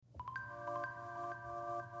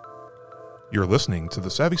You're listening to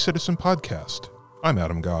the Savvy Citizen Podcast. I'm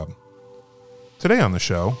Adam Gobb. Today on the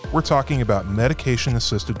show, we're talking about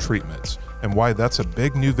medication-assisted treatments and why that's a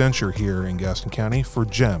big new venture here in Gaston County for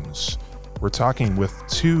GEMS. We're talking with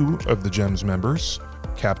two of the GEMS members,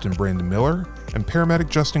 Captain Brandon Miller and Paramedic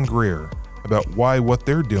Justin Greer, about why what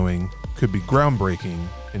they're doing could be groundbreaking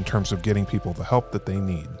in terms of getting people the help that they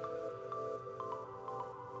need.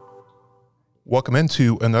 Welcome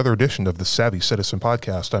into another edition of the Savvy Citizen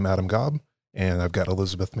Podcast. I'm Adam Gobb, and I've got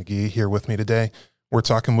Elizabeth McGee here with me today. We're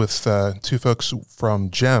talking with two folks from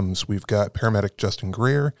GEMS. We've got Paramedic Justin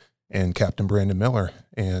Greer and Captain Brandon Miller,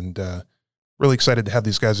 and really excited to have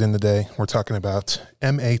these guys in today. We're talking about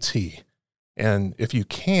MAT, and if you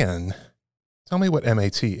can, tell me what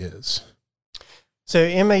MAT is.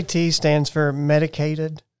 So MAT stands for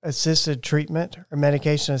Medicated Assisted Treatment or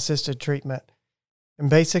Medication Assisted Treatment. And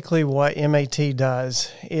basically what MAT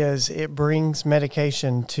does is it brings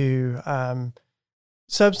medication to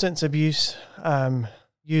substance abuse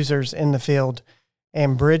users in the field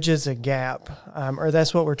and bridges a gap, or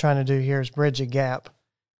that's what we're trying to do here is bridge a gap.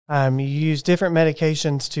 You use different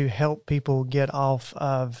medications to help people get off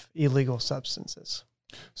of illegal substances.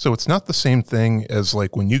 So it's not the same thing as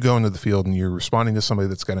like when you go into the field and you're responding to somebody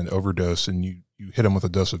that's got an overdose and you hit them with a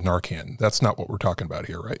dose of Narcan. That's not what we're talking about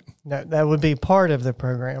here, right? No, that would be part of the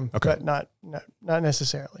program, okay, but not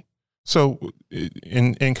necessarily. So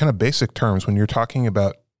in kind of basic terms, when you're talking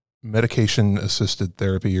about medication-assisted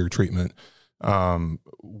therapy or treatment,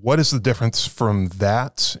 what is the difference from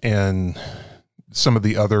that and some of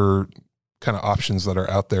the other kind of options that are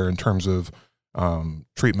out there in terms of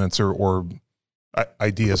treatments or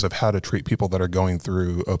ideas of how to treat people that are going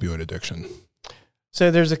through opioid addiction? So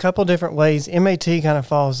there's a couple different ways. MAT kind of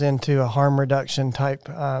falls into a harm reduction type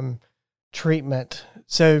treatment.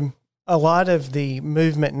 So a lot of the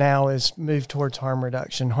movement now is moved towards harm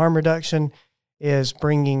reduction. Harm reduction is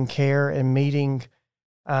bringing care and meeting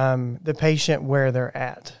the patient where they're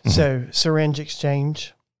at. Mm-hmm. So syringe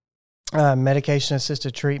exchange,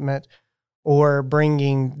 medication-assisted treatment, or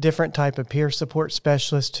bringing different type of peer support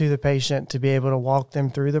specialists to the patient to be able to walk them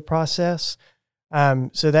through the process.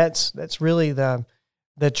 So that's really the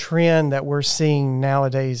trend that we're seeing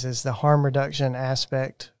nowadays is the harm reduction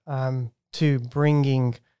aspect to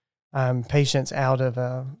bringing patients out of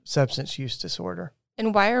a substance use disorder.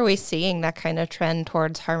 And why are we seeing that kind of trend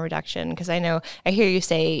towards harm reduction? Because I hear you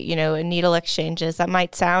say, needle exchanges, that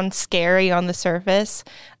might sound scary on the surface,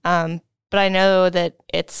 but I know that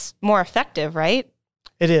it's more effective, right?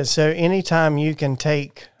 It is. So anytime you can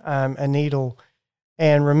take a needle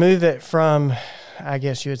and remove it from, I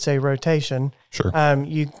guess you would say, rotation, sure,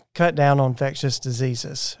 you cut down on infectious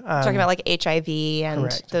diseases. Talking about like HIV and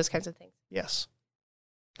correct. Those kinds of things. Yes.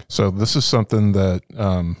 So this is something that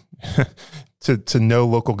to know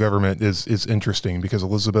local government is interesting because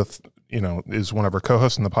Elizabeth, is one of our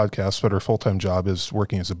co-hosts in the podcast, but her full-time job is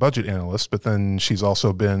working as a budget analyst, but then she's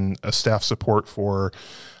also been a staff support for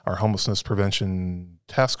our homelessness prevention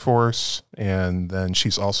task force. And then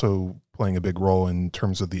she's also playing a big role in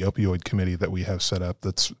terms of the opioid committee that we have set up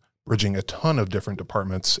that's bridging a ton of different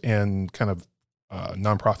departments and kind of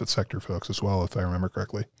nonprofit sector folks as well, if I remember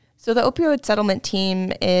correctly. So the opioid settlement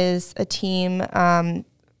team is a team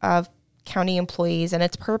of county employees, and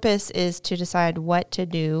its purpose is to decide what to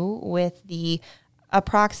do with the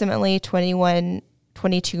approximately $22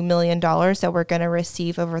 million that we're going to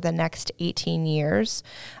receive over the next 18 years.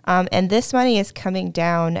 And this money is coming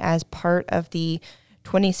down as part of the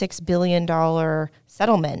 $26 billion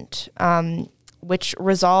settlement, which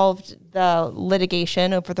resolved the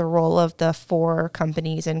litigation over the role of the four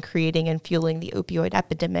companies in creating and fueling the opioid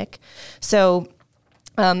epidemic. So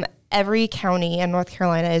every county in North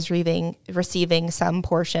Carolina is receiving some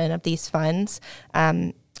portion of these funds,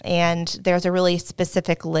 and there's a really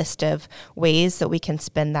specific list of ways that we can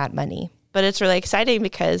spend that money. But it's really exciting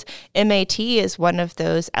because MAT is one of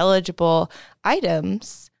those eligible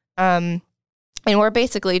items, and we're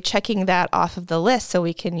basically checking that off of the list so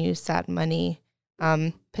we can use that money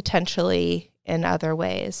potentially in other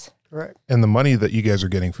ways. Right. And the money that you guys are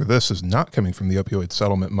getting for this is not coming from the opioid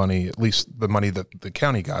settlement money, at least the money that the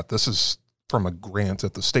county got. This is from a grant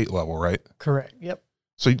at the state level, right? Correct. Yep.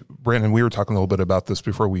 So, Brandon, we were talking a little bit about this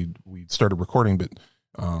before we started recording, but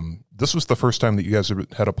this was the first time that you guys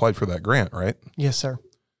had applied for that grant, right? Yes, sir.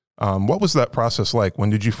 What was that process like? When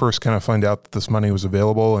did you first kind of find out that this money was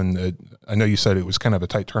available? And I know you said it was kind of a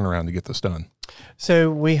tight turnaround to get this done.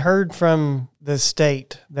 So we heard from the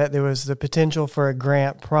state that there was the potential for a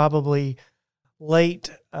grant probably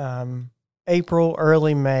late April,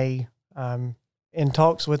 early May. In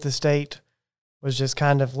talks with the state, was just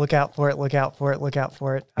kind of look out for it.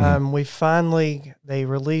 They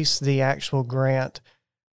released the actual grant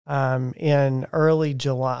in early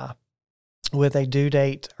July with a due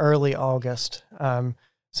date early August.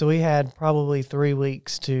 So we had probably 3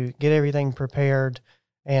 weeks to get everything prepared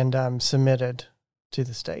and submitted to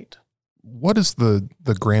the state. What does the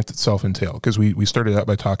grant itself entail? Because we started out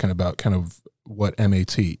by talking about kind of what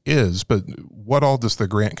MAT is, but what all does the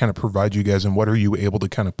grant kind of provide you guys, and what are you able to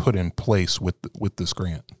kind of put in place with this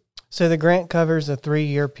grant? So the grant covers a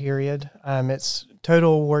 3-year period. It's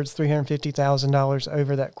total awards $350,000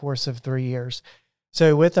 over that course of 3 years.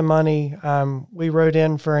 So with the money, we wrote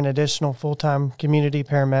in for an additional full-time community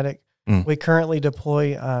paramedic. We currently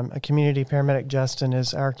deploy a community paramedic. Justin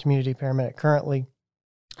is our community paramedic currently.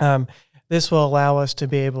 This will allow us to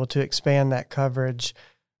be able to expand that coverage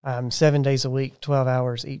 7 days a week, 12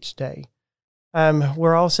 hours each day.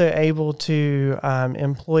 We're also able to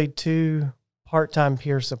employ 2 part-time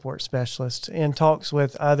peer support specialists. In talks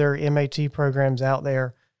with other MAT programs out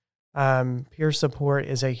there, peer support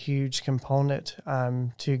is a huge component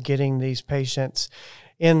to getting these patients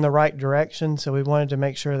in the right direction. So we wanted to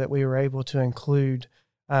make sure that we were able to include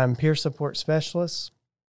peer support specialists.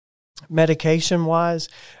 Medication-wise,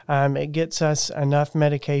 it gets us enough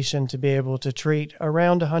medication to be able to treat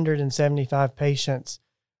around 175 patients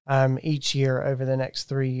each year over the next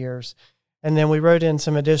 3 years. And then we wrote in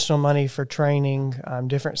some additional money for training,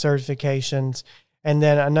 different certifications. And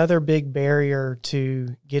then another big barrier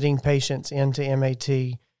to getting patients into MAT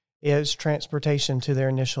is transportation to their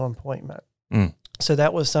initial appointment. So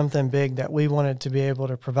that was something big that we wanted to be able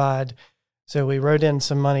to provide. So we wrote in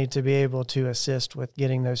some money to be able to assist with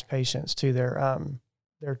getting those patients to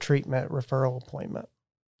their treatment referral appointment.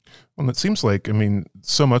 Well, it seems like, I mean,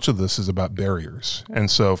 so much of this is about barriers.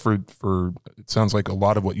 And so for it sounds like a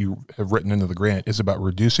lot of what you have written into the grant is about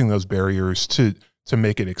reducing those barriers to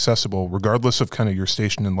make it accessible, regardless of kind of your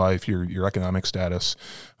station in life, your economic status.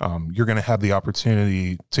 You're going to have the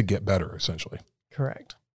opportunity to get better, essentially.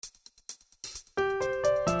 Correct.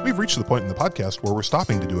 We've reached the point in the podcast where we're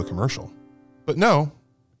stopping to do a commercial. But no,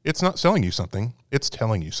 it's not selling you something. It's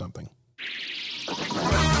telling you something.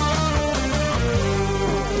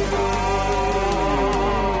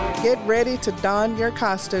 Get ready to don your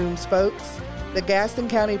costumes, folks. The Gaston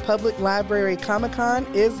County Public Library Comic-Con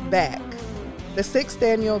is back. The 6th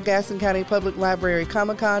Annual Gaston County Public Library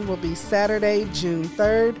Comic-Con will be Saturday, June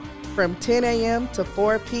 3rd from 10 a.m. to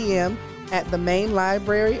 4 p.m. at the main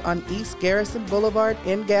library on East Garrison Boulevard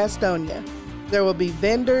in Gastonia. There will be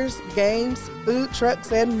vendors, games, food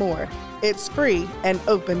trucks, and more. It's free and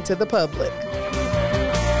open to the public.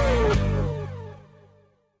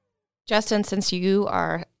 Justin, since you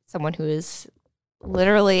are someone who is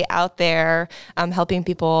literally out there helping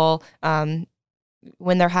people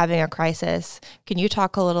when they're having a crisis, can you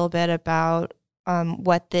talk a little bit about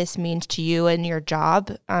what this means to you and your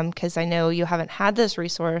job? Because I know you haven't had this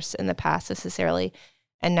resource in the past necessarily,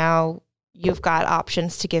 and now you've got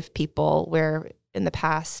options to give people where in the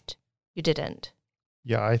past you didn't.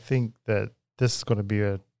 Yeah, I think that this is going to be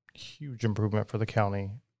a huge improvement for the county.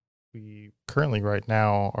 We currently right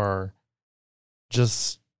now are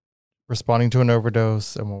just responding to an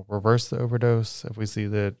overdose, and we'll reverse the overdose if we see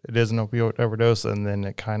that it is an opioid overdose, and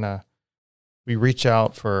then we reach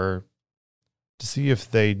out to see if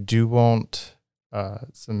they do want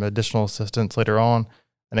some additional assistance later on,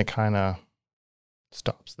 and it kind of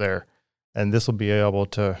stops there. And this will be able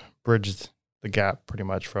to bridge the gap pretty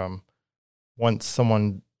much from once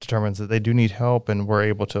someone determines that they do need help, and we're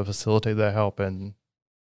able to facilitate that help and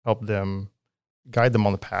help them, guide them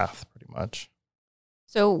on the path pretty much.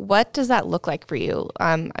 So what does that look like for you?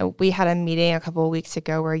 We had a meeting a couple of weeks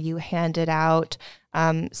ago where you handed out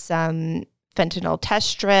some fentanyl test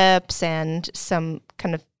strips and some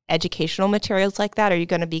kind of educational materials like that. Are you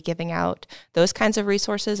going to be giving out those kinds of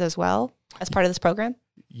resources as well as part of this program?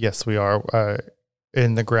 Yes, we are.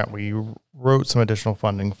 In the grant, we wrote some additional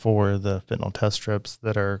funding for the fentanyl test strips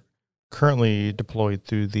that are currently deployed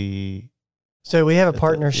through the... So we have a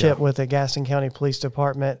partnership with the Gaston County Police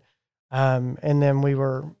Department. And then we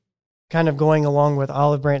were kind of going along with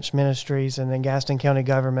Olive Branch Ministries and then Gaston County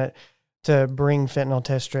government to bring fentanyl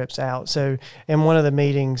test strips out. So in one of the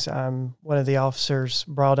meetings, one of the officers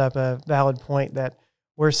brought up a valid point that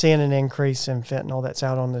we're seeing an increase in fentanyl that's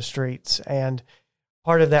out on the streets. And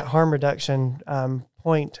part of that harm reduction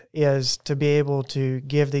point is to be able to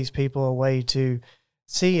give these people a way to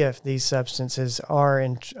see if these substances are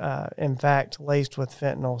in fact laced with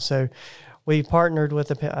fentanyl. So we partnered with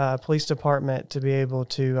the police department to be able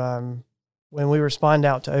to, when we respond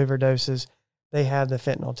out to overdoses, they have the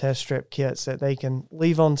fentanyl test strip kits that they can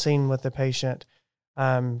leave on scene with the patient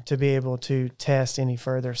to be able to test any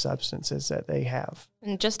further substances that they have.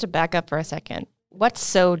 And just to back up for a second, what's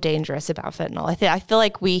so dangerous about fentanyl? I feel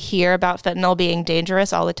like we hear about fentanyl being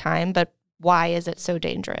dangerous all the time, but why is it so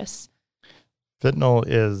dangerous? Fentanyl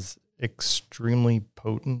is extremely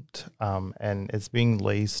potent, and it's being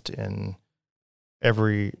laced in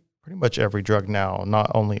pretty much every drug now, not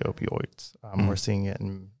only opioids. We're seeing it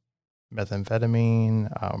in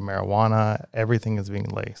methamphetamine, marijuana. Everything is being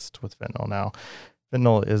laced with fentanyl now.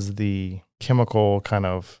 Fentanyl is the chemical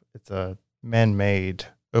it's a man-made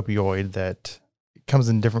opioid that comes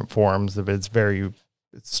in different forms. It's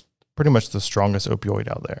pretty much the strongest opioid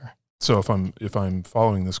out there. So if I'm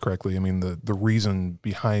following this correctly, I mean the reason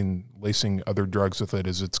behind lacing other drugs with it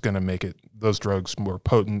is it's going to make those drugs more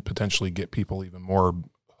potent, potentially get people even more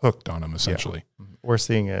hooked on them. Essentially, we're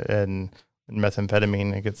seeing it in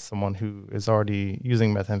methamphetamine. It gets someone who is already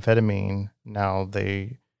using methamphetamine. Now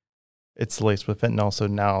it's laced with fentanyl, so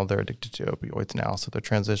now they're addicted to opioids now. So they're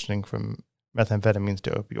transitioning from methamphetamines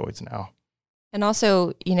to opioids now. And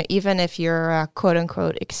also, even if you're a quote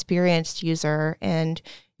unquote experienced user and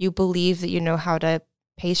you believe that you know how to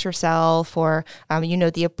pace yourself or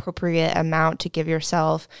the appropriate amount to give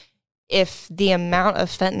yourself, if the amount of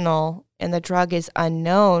fentanyl in the drug is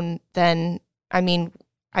unknown, then,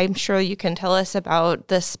 I'm sure you can tell us about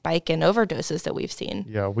the spike in overdoses that we've seen.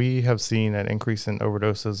 Yeah, we have seen an increase in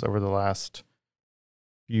overdoses over the last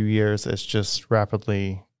few years. It's just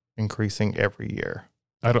rapidly increasing every year.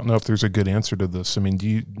 I don't know if there's a good answer to this. I mean, do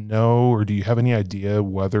you know, or do you have any idea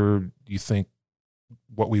whether you think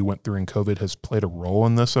what we went through in COVID has played a role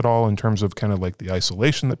in this at all, in terms of kind of like the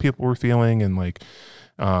isolation that people were feeling, and like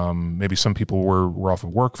maybe some people were off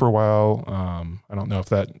of work for a while. I don't know if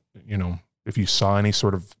that, if you saw any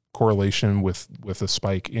sort of correlation with a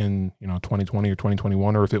spike in 2020 or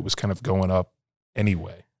 2021, or if it was kind of going up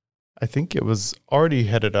anyway. I think it was already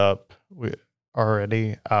headed up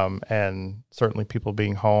already, and certainly people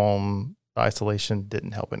being home, isolation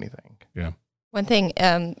didn't help anything. Yeah. One thing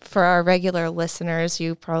for our regular listeners,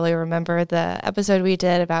 you probably remember the episode we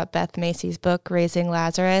did about Beth Macy's book, Raising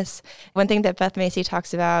Lazarus. One thing that Beth Macy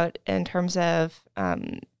talks about in terms of,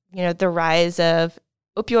 the rise of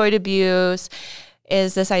opioid abuse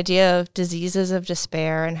is this idea of diseases of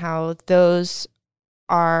despair and how those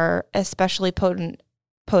are especially potent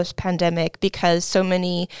post-pandemic because so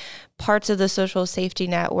many parts of the social safety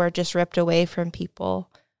net were just ripped away from people.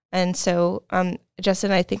 And so,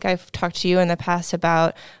 Justin, I think I've talked to you in the past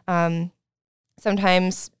about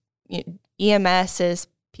sometimes EMS is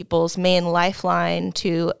people's main lifeline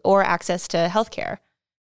or access to healthcare.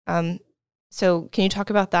 So can you talk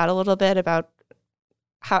about that a little bit, about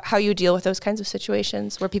how you deal with those kinds of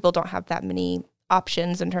situations where people don't have that many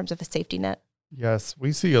options in terms of a safety net? Yes,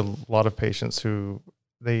 we see a lot of patients who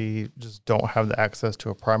they just don't have the access to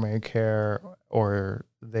a primary care, or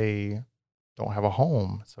they don't have a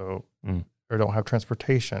home, or don't have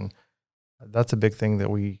transportation. That's a big thing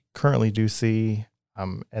that we currently do see,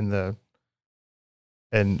 and a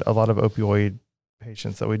lot of opioid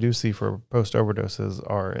patients that we do see for post overdoses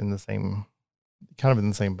are in the same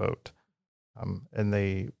boat,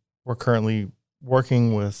 and we're currently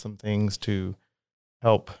working with some things to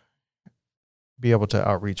help be able to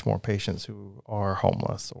outreach more patients who are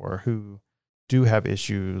homeless or who do have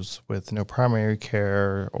issues with no primary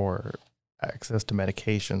care or access to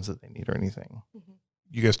medications that they need or anything. Mm-hmm.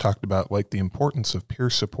 You guys talked about like the importance of peer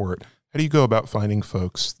support. How do you go about finding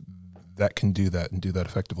folks that can do that and do that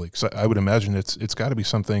effectively? Because I would imagine it's got to be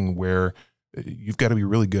something where you've got to be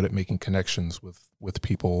really good at making connections with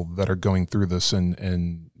people that are going through this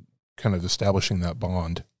and kind of establishing that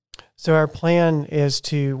bond. So our plan is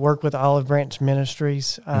to work with Olive Branch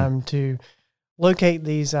Ministries to locate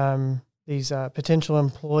these potential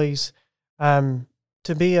employees.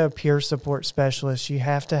 To be a peer support specialist, you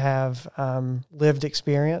have to have lived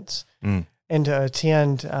experience and to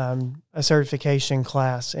attend a certification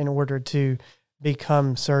class in order to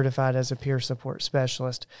become certified as a peer support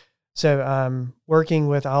specialist. So working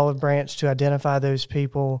with Olive Branch to identify those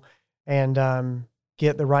people and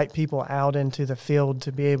get the right people out into the field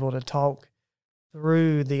to be able to talk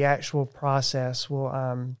through the actual process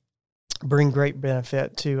will bring great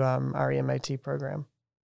benefit to our MAT program.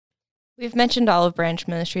 We've mentioned Olive Branch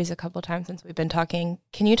Ministries a couple of times since we've been talking.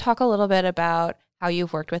 Can you talk a little bit about how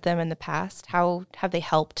you've worked with them in the past? How have they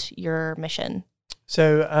helped your mission?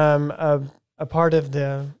 So a part of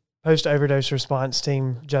the post-overdose response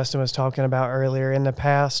team Justin was talking about earlier, in the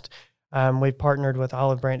past, we've partnered with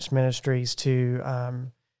Olive Branch Ministries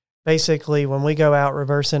to basically, when we go out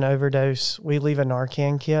reverse an overdose, we leave a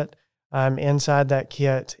Narcan kit Inside that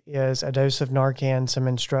kit is a dose of Narcan, some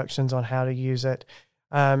instructions on how to use it.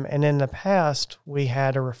 And in the past, we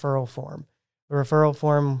had a referral form. The referral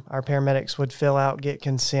form, our paramedics would fill out, get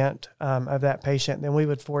consent of that patient. Then we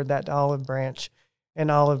would forward that to Olive Branch, and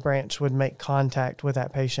Olive Branch would make contact with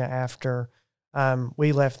that patient after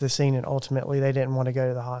we left the scene, and ultimately they didn't want to go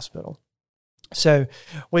to the hospital. So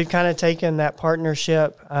we've kind of taken that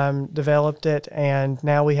partnership, developed it, and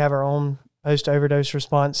now we have our own post-overdose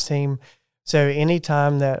response team. So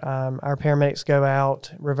anytime that our paramedics go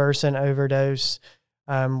out, reverse an overdose,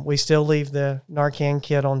 we still leave the Narcan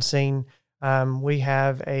kit on scene. We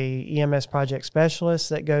have a EMS project specialist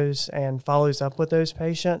that goes and follows up with those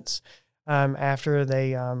patients after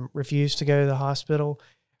they refuse to go to the hospital.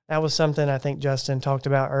 That was something I think Justin talked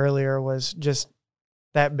about earlier, was just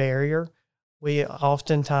that barrier. We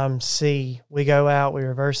oftentimes we go out, we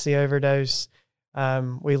reverse the overdose,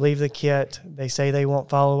 we leave the kit, they say they won't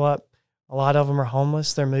follow up. A lot of them are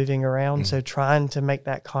homeless, they're moving around, so trying to make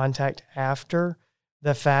that contact after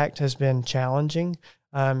the fact has been challenging,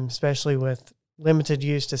 especially with limited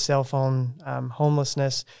use to cell phone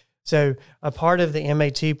homelessness. So a part of the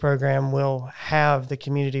MAT program will have the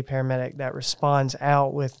community paramedic that responds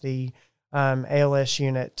out with the ALS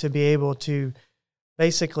unit to be able to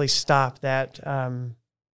basically stop that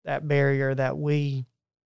barrier that we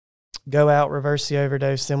go out, reverse the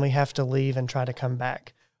overdose, then we have to leave and try to come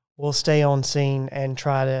back. We'll stay on scene and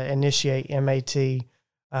try to initiate MAT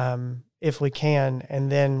if we can,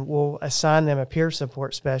 and then we'll assign them a peer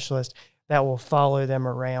support specialist that will follow them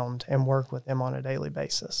around and work with them on a daily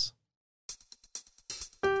basis.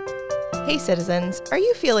 Hey citizens, are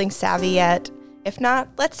you feeling savvy yet? If not,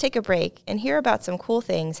 let's take a break and hear about some cool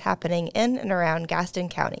things happening in and around Gaston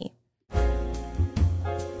County.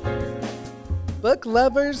 Book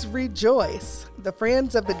lovers rejoice. The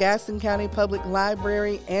Friends of the Gaston County Public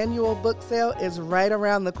Library annual book sale is right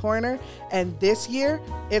around the corner, and this year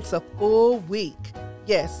it's a full week.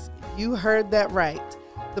 Yes, you heard that right.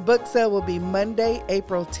 The book sale will be Monday,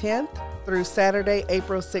 April 10th through Saturday,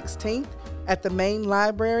 April 16th at the main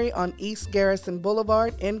library on East Garrison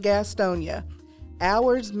Boulevard in Gastonia.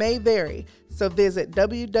 Hours may vary, so visit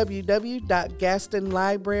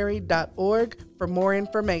www.gastonlibrary.org for more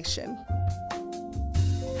information.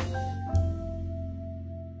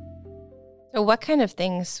 So what kind of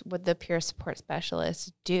things would the peer support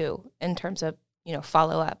specialist do in terms of,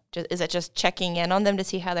 follow up? Is it just checking in on them to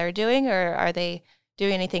see how they're doing, or are they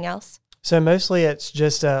doing anything else? So mostly it's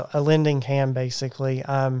just a lending hand, basically.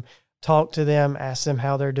 Talk to them, ask them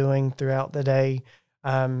how they're doing throughout the day,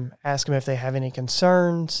 ask them if they have any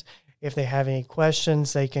concerns. If they have any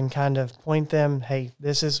questions, they can kind of point them, hey,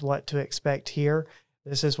 this is what to expect here.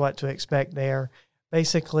 This is what to expect there.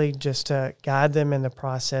 Basically just to guide them in the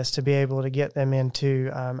process to be able to get them into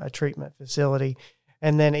a treatment facility,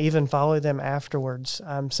 and then even follow them afterwards.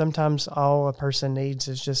 Sometimes all a person needs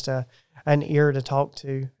is just an ear to talk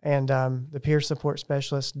to, and the peer support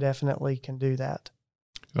specialist definitely can do that.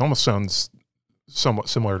 It almost sounds somewhat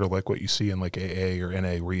similar to like what you see in like AA or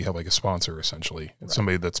NA, where you have like a sponsor essentially. It's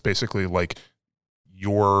somebody that's basically like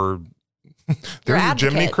your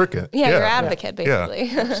Jiminy Cricket. Yeah, your advocate, basically.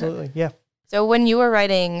 Yeah. Absolutely, yeah. So when you were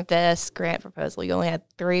writing this grant proposal, you only had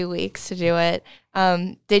 3 weeks to do it.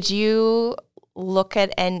 Did you look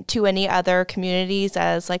at to any other communities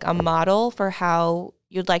as like a model for how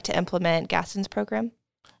you'd like to implement Gaston's program?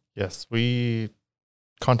 Yes, we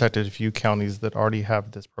contacted a few counties that already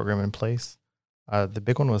have this program in place. The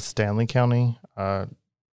big one was Stanley County.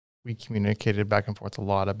 We communicated back and forth a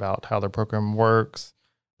lot about how their program works,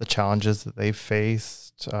 the challenges that they've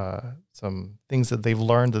faced, some things that they've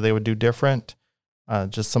learned that they would do different,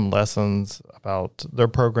 just some lessons about their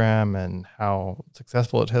program and how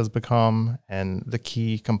successful it has become, and the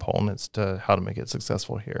key components to how to make it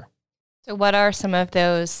successful here. So what are some of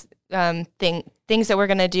those things that we're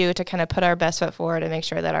going to do to kind of put our best foot forward and make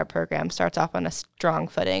sure that our program starts off on a strong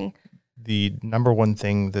footing? The number one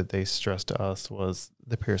thing that they stressed to us was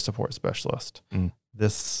the peer support specialist.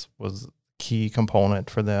 This was key component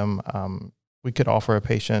for them. We could offer a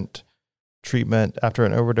patient treatment after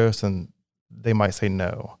an overdose and they might say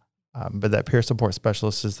no. But that peer support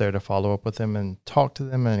specialist is there to follow up with them and talk to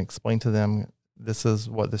them and explain to them, this is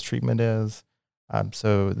what this treatment is.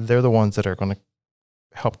 So they're the ones that are going to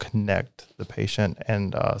help connect the patient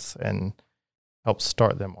and us and help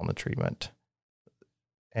start them on the treatment.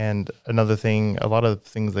 And another thing, a lot of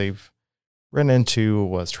things they've run into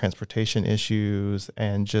was transportation issues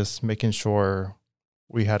and just making sure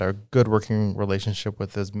we had a good working relationship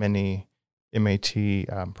with as many MAT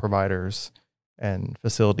providers and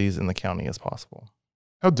facilities in the county as possible.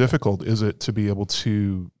 How difficult is it to be able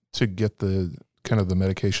to to get the kind of the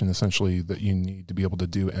medication essentially that you need to be able to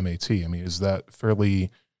do MAT? I mean, is that fairly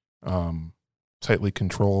tightly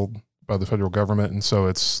controlled by the federal government, and so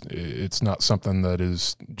it's not something that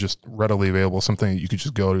is just readily available, something that you could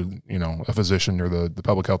just go to, a physician or the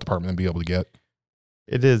public health department and be able to get?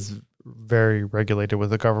 It is very regulated with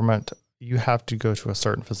the government. You have to go to a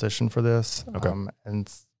certain physician for this. Okay.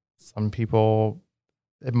 And some people,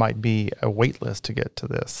 it might be a wait list to get to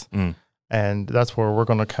this. And that's where we're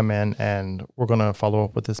going to come in, and we're going to follow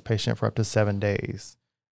up with this patient for up to 7 days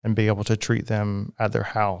and be able to treat them at their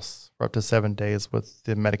house for up to 7 days with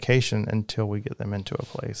the medication until we get them into a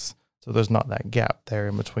place. So there's not that gap there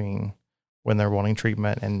in between when they're wanting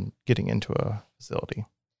treatment and getting into a facility.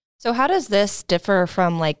 So how does this differ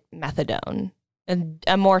from like methadone,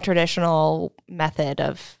 a more traditional method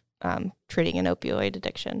of treating an opioid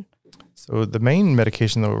addiction? So the main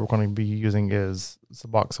medication that we're going to be using is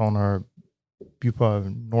Suboxone or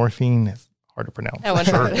buprenorphine. It's hard to pronounce.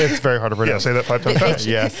 It's very hard to pronounce. Yeah, say that 5 times fast.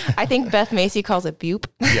 Yes. I think Beth Macy calls it bupe.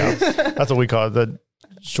 Yeah, that's what we call it, the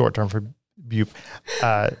short term for bupe.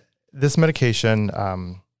 This medication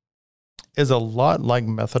is a lot like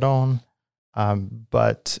methadone,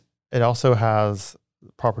 but it also has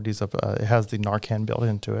properties of, it has the Narcan built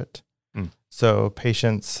into it. So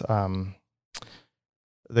patients,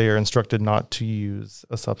 they are instructed not to use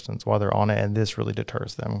a substance while they're on it, and this really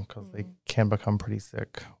deters them because they can become pretty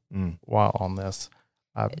sick while on this.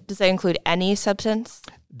 Does that include any substance?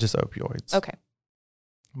 Just opioids. Okay.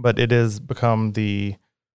 But it has become the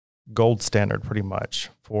gold standard pretty much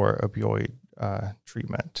for opioid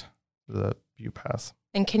treatment, the bupe.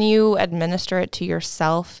 And can you administer it to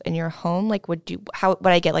yourself in your home? Like, would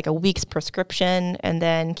I get like a week's prescription and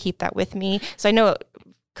then keep that with me? So I know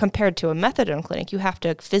compared to a methadone clinic, you have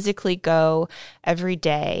to physically go every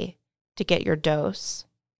day to get your dose.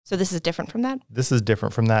 So this is different from that? This is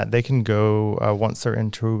different from that. They can go, once they're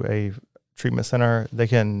into a treatment center, they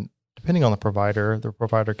can, depending on the provider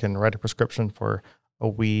can write a prescription for a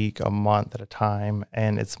week, a month at a time,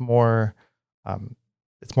 and it's more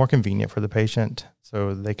convenient for the patient,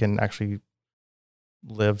 so they can actually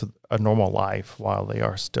live a normal life while they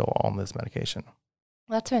are still on this medication.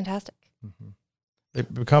 That's fantastic. I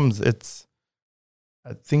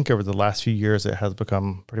think over the last few years, it has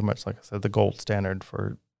become pretty much, like I said, the gold standard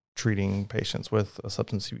for treating patients with a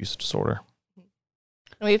substance use disorder.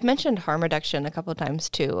 And we've mentioned harm reduction a couple of times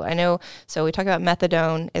too. I know, so we talk about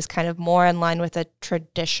methadone is kind of more in line with a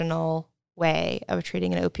traditional way of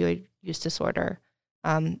treating an opioid use disorder.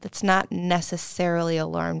 That's not necessarily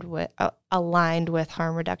aligned with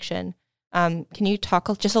harm reduction. Can you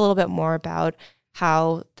talk just a little bit more about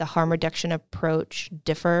how the harm reduction approach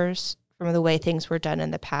differs from the way things were done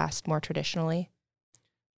in the past more traditionally?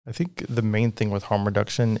 I think the main thing with harm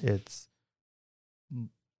reduction, it's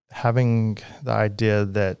having the idea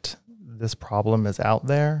that this problem is out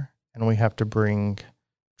there and we have to bring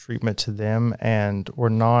treatment to them, and we're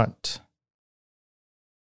not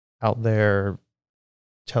out there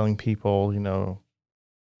telling people,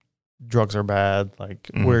 drugs are bad.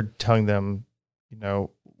 Like we're telling them,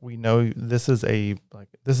 we know this is a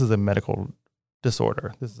medical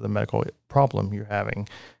disorder. This is a medical problem you're having.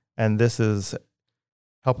 And this is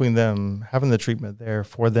helping them, having the treatment there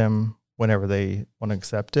for them whenever they want to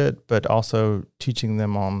accept it, but also teaching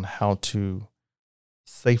them on how to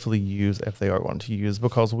safely use if they are going to use,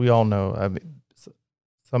 because we all know,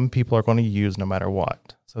 some people are going to use no matter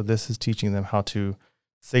what. So this is teaching them how to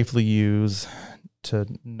safely use, to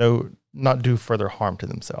not do further harm to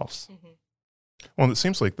themselves. Well, it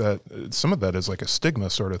seems like that some of that is like a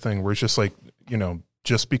stigma sort of thing, where it's just like,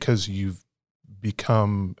 just because you've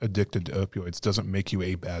become addicted to opioids doesn't make you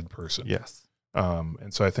a bad person. Yes.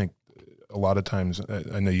 And so I think a lot of times,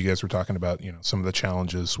 I know you guys were talking about, some of the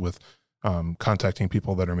challenges with contacting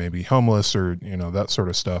people that are maybe homeless or, that sort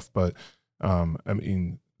of stuff. But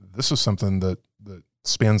this is something that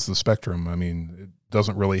spans the spectrum. It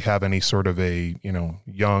doesn't really have any sort of a,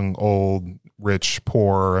 young, old, rich,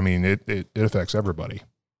 poor. It affects everybody.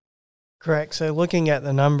 Correct. So looking at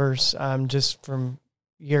the numbers, just from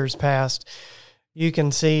years past, you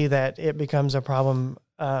can see that it becomes a problem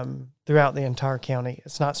throughout the entire county.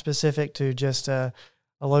 It's not specific to just a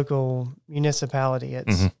local municipality.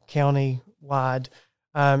 It's county-wide,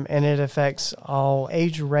 and it affects all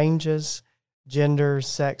age ranges, genders,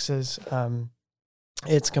 sexes.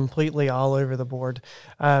 It's completely all over the board.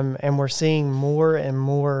 And we're seeing more and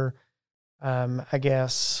more,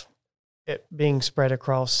 it being spread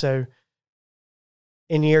across. So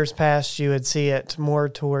in years past, you would see it more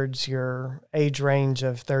towards your age range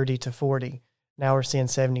of 30 to 40. Now we're seeing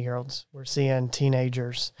 70-year-olds. We're seeing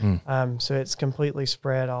teenagers. So it's completely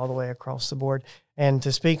spread all the way across the board. And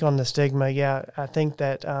to speak on the stigma, I think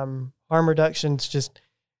that harm reduction's just,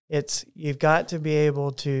 you've got to be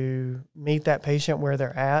able to meet that patient where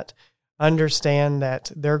they're at, understand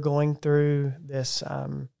that they're going through this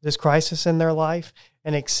crisis in their life,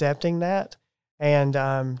 and accepting that, and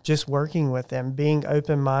just working with them, being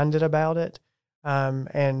open-minded about it,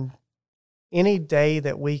 and any day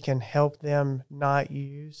that we can help them not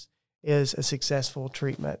use is a successful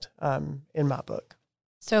treatment in my book.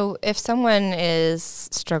 So if someone is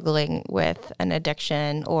struggling with an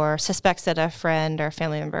addiction or suspects that a friend or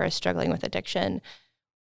family member is struggling with addiction,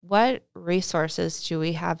 what resources do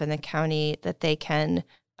we have in the county that they can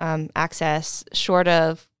access short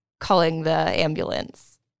of calling the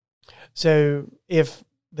ambulance? So if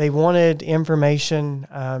they wanted information,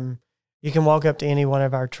 you can walk up to any one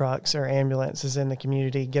of our trucks or ambulances in the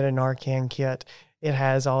community, get a Narcan kit. It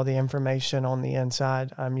has all the information on the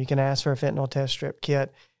inside. You can ask for a fentanyl test strip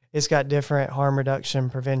kit. It's got different harm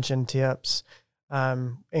reduction prevention tips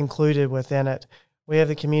included within it. We have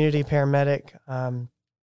the community paramedic.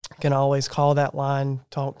 Can always call that line,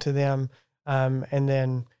 talk to them, and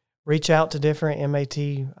then reach out to different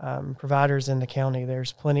MAT providers in the county.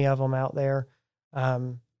 There's plenty of them out there.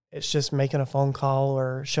 It's just making a phone call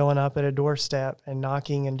or showing up at a doorstep and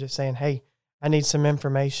knocking and just saying, hey, I need some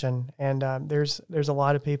information. And there's a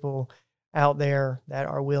lot of people out there that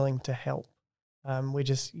are willing to help. You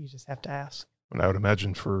just have to ask. And I would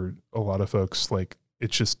imagine for a lot of folks, like,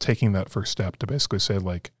 it's just taking that first step to basically say,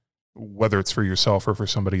 like, whether it's for yourself or for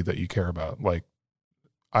somebody that you care about, like,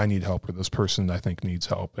 I need help, or this person I think needs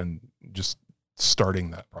help, and just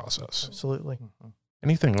starting that process. Absolutely. Mm-hmm.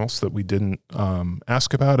 Anything else that we didn't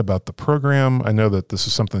ask about the program? I know that this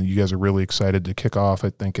is something that you guys are really excited to kick off. I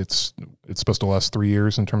think it's supposed to last 3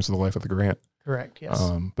 years in terms of the life of the grant. Correct, yes.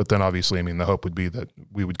 But then obviously, I mean, the hope would be that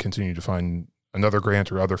we would continue to find another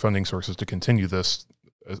grant or other funding sources to continue this,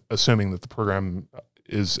 assuming that the program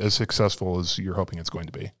is as successful as you're hoping it's going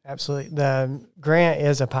to be. Absolutely. The grant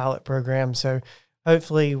is a pilot program, so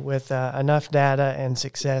hopefully with enough data and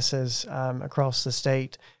successes across the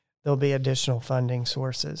state, there'll be additional funding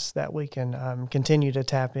sources that we can continue to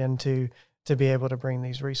tap into to be able to bring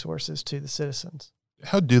these resources to the citizens.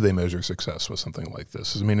 How do they measure success with something like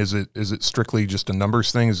this? I mean, is it strictly just a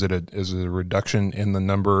numbers thing? Is it a reduction in the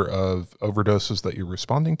number of overdoses that you're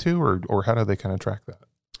responding to, or how do they kind of track that?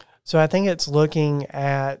 So I think it's looking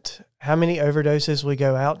at how many overdoses we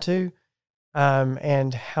go out to,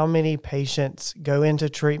 and how many patients go into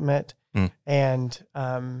treatment and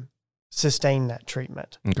sustain that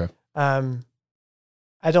treatment. Okay.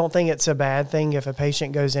 I don't think it's a bad thing if a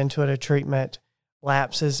patient goes into a treatment,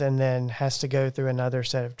 lapses, and then has to go through another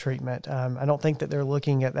set of treatment. I don't think that they're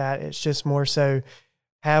looking at that. It's just more so,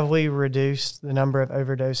 have we reduced the number of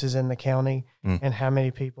overdoses in the county, and how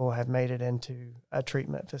many people have made it into a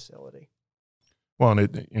treatment facility? Well,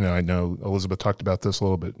 and I know Elizabeth talked about this a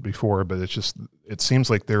little bit before, but it seems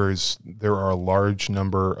like there are a large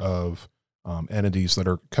number of entities that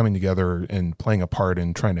are coming together and playing a part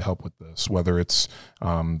in trying to help with this, whether it's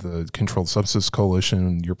the Controlled Substances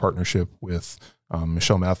Coalition, your partnership with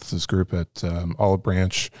Michelle Mathis's group at Olive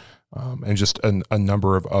Branch, and just a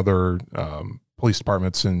number of other police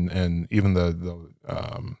departments and even the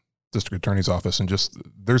district attorney's office. And just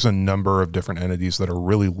there's a number of different entities that are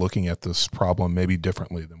really looking at this problem maybe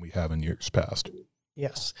differently than we have in years past.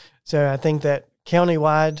 Yes. So I think that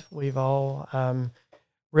countywide, we've all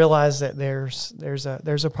realize that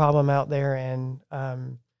there's a problem out there, and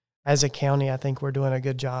as a county, I think we're doing a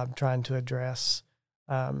good job trying to address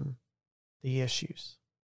the issues.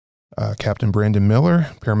 Captain Brandon Miller,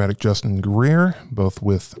 Paramedic Justin Greer, both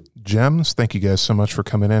with GEMS. Thank you guys so much for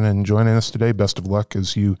coming in and joining us today. Best of luck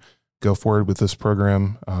as you go forward with this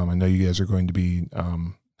program. I know you guys are going to be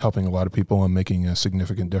helping a lot of people and making a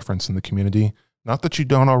significant difference in the community. Not that you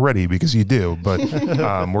don't already, because you do, but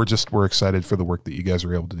we're excited for the work that you guys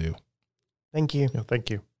are able to do. Thank you. Yeah, thank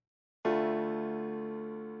you.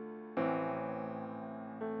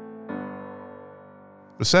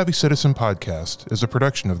 The Savvy Citizen Podcast is a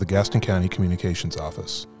production of the Gaston County Communications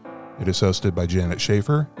Office. It is hosted by Janet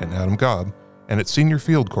Schaefer and Adam Gobb, and its senior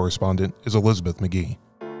field correspondent is Elizabeth McGee.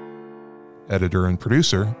 Editor and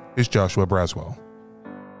producer is Joshua Braswell.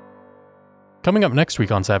 Coming up next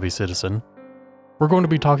week on Savvy Citizen, we're going to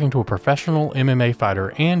be talking to a professional MMA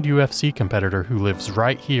fighter and UFC competitor who lives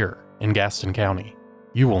right here in Gaston County.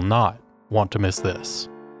 You will not want to miss this.